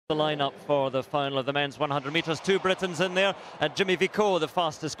the lineup for the final of the men's 100 metres. Two Britons in there, and Jimmy Vicaut, the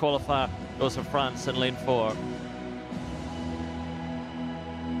fastest qualifier, goes for France in lane 4.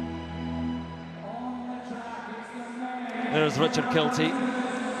 There's Richard Kilty,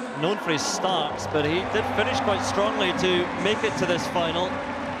 known for his starts, but he did finish quite strongly to make it to this final.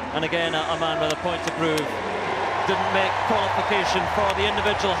 And again, a man with a point to prove. Didn't make qualification for the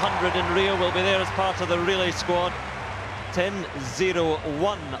individual 100 in Rio, will be there as part of the relay squad.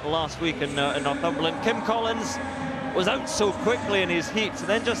 10:01 last week in Northumberland. Kim Collins was out so quickly in his heat,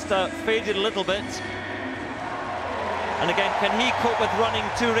 then just faded a little bit. And again, can he cope with running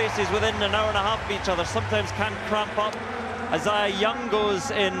two races within an hour and a half of each other? Sometimes can cramp up. Isaiah Young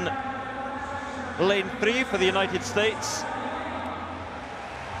goes in lane 3 for the United States.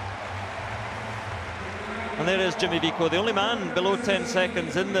 And there is Jimmy Vicaut, the only man below 10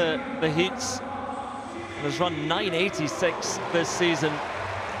 seconds in the heats. And has run 9:86 this season.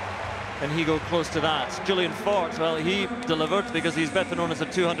 Can he go close to that? Julian Fort, well, he delivered because he's better known as a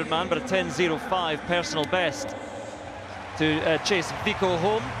 200 man, but a 10:05 personal best to chase Vicaut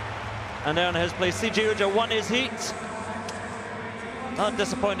home and earn his place. CJ Uja won his heat. Not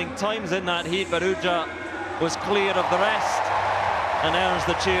disappointing times in that heat, but Uja was clear of the rest and earns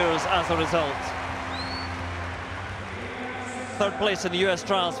the cheers as a result. Third place in the US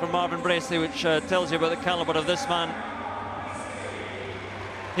trials for Marvin Bracey, which tells you about the caliber of this man.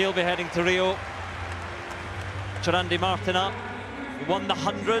 He'll be heading to Rio. Chirandi Martina won the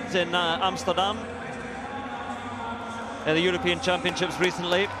 100 in Amsterdam at the European Championships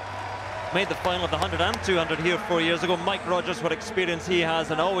recently. Made the final of the 100 and 200 here 4 years ago. Mike Rogers, what experience he has,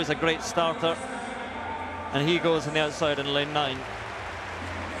 and always a great starter. And he goes on the outside in lane 9.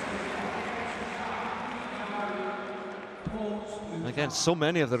 Again, so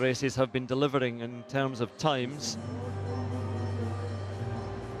many of the races have been delivering in terms of times.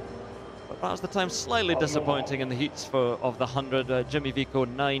 But perhaps the time slightly disappointing in the heats of the 100. Jimmy Vicaut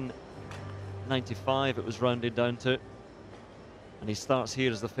 9:95 it was rounded down to. And he starts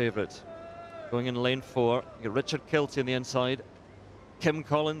here as the favourite. Going in lane 4, you get Richard Kilty on the inside. Kim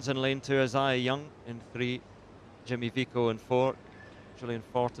Collins in lane 2, Isaiah Young in 3, Jimmy Vicaut in 4. Julian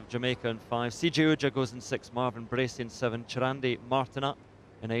Fort of Jamaica in 5. CJ Uja goes in 6, Marvin Bracey in 7, Chirandi Martina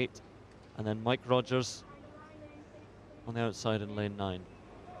in 8, and then Mike Rogers on the outside in lane 9.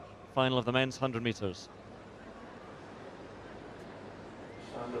 Final of the men's 100 metres.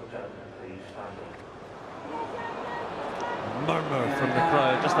 Stand up, gentlemen, please, stand up. Murmur from the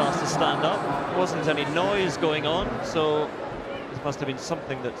crowd, just asked to stand up. Wasn't any noise going on, so this must have been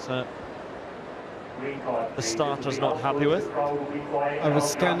something that the starter's not happy with. I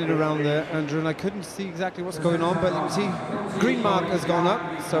was scanning around there, Andrew, and I couldn't see exactly what's going on, but you can see green mark has gone up,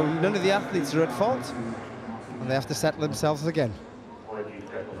 so none of the athletes are at fault, and they have to settle themselves again.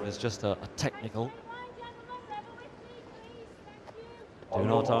 It's just a technical. Do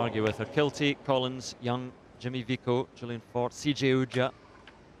not argue with her. Kilty, Collins, Young, Jimmy Vicaut, Julian Fort, CJ Uja,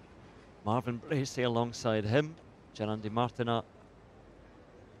 Marvin Bracey alongside him, Chirandi Martina,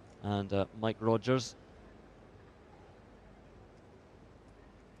 and Mike Rogers.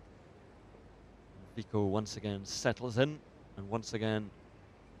 Vicaut once again settles in, and once again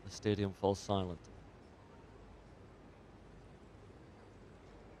the stadium falls silent.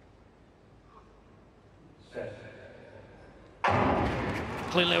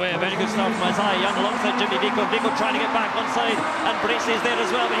 Cleanly away, a very good start from Isaiah Young alongside Jimmy Vicaut. Vicaut trying to get back onside, and Bracey is there as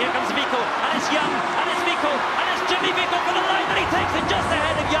well, but here comes Vicaut, and it's Young, and it's Vicaut, and it's Jimmy Vicaut for the line, and he takes it just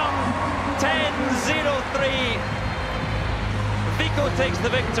ahead of Young. 10:03. Vicaut takes the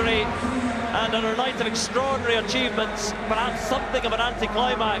victory, and on a night of extraordinary achievements, perhaps something of an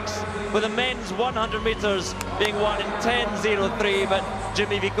anticlimax, with the men's 100 metres being won in 10:03, but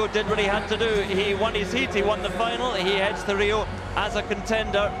Jimmy Vicaut did what he had to do. He won his heat, he won the final, he heads to Rio as a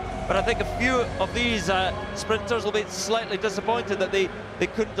contender. But I think a few of these sprinters will be slightly disappointed that they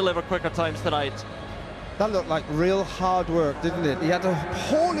couldn't deliver quicker times tonight. That looked like real hard work, didn't it? He had to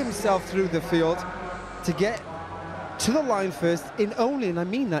haul himself through the field to get to the line first in only, and I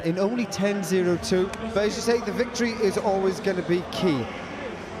mean that, in only 10:02. But as you say, the victory is always going to be key.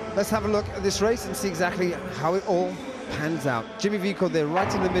 Let's have a look at this race and see exactly how it all pans out. Jimmy Vicaut there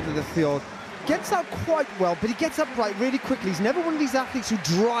right in the middle of the field. Gets out quite well, but he gets upright really quickly. He's never one of these athletes who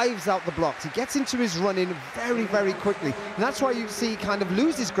drives out the blocks. He gets into his run-in very, very quickly. And that's why you see he kind of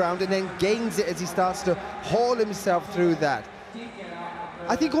loses ground and then gains it as he starts to haul himself through that.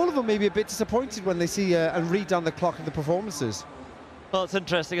 I think all of them may be a bit disappointed when they see and read down the clock of the performances. Well, it's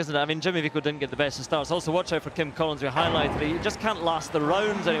interesting, isn't it? I mean, Jimmy Vicaut didn't get the best of starts. Also, watch out for Kim Collins, we highlighted. He just can't last the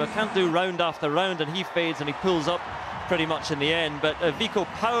rounds anymore, can't do round after round, and he fades and he pulls up pretty much in the end, but Vicaut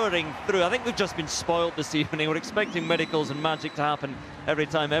powering through. I think we've just been spoiled this evening. We're expecting miracles and magic to happen every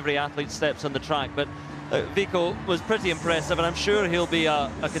time every athlete steps on the track, but Vicaut was pretty impressive, and I'm sure he'll be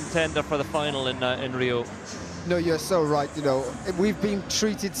a contender for the final in Rio. No, you're so right. You know, we've been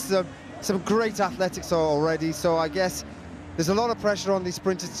treated some great athletics already, so I guess there's a lot of pressure on these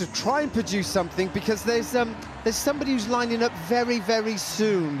sprinters to try and produce something, because there's somebody who's lining up very, very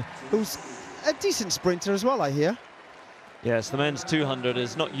soon, who's a decent sprinter as well, I hear. Yes, the men's 200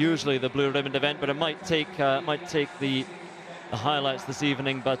 is not usually the blue ribbon event, but it might take the highlights this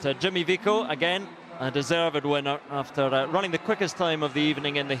evening. But Jimmy Vicaut, again, a deserved winner after running the quickest time of the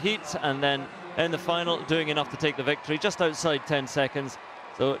evening in the heat, and then in the final doing enough to take the victory, just outside 10 seconds.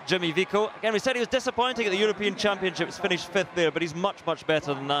 So Jimmy Vicaut, again, we said he was disappointing at the European Championships, finished 5th there, but he's much, much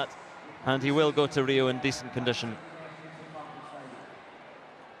better than that, and he will go to Rio in decent condition.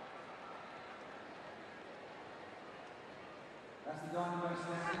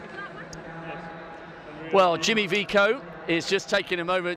 Well, Jimmy Vicaut is just taking a moment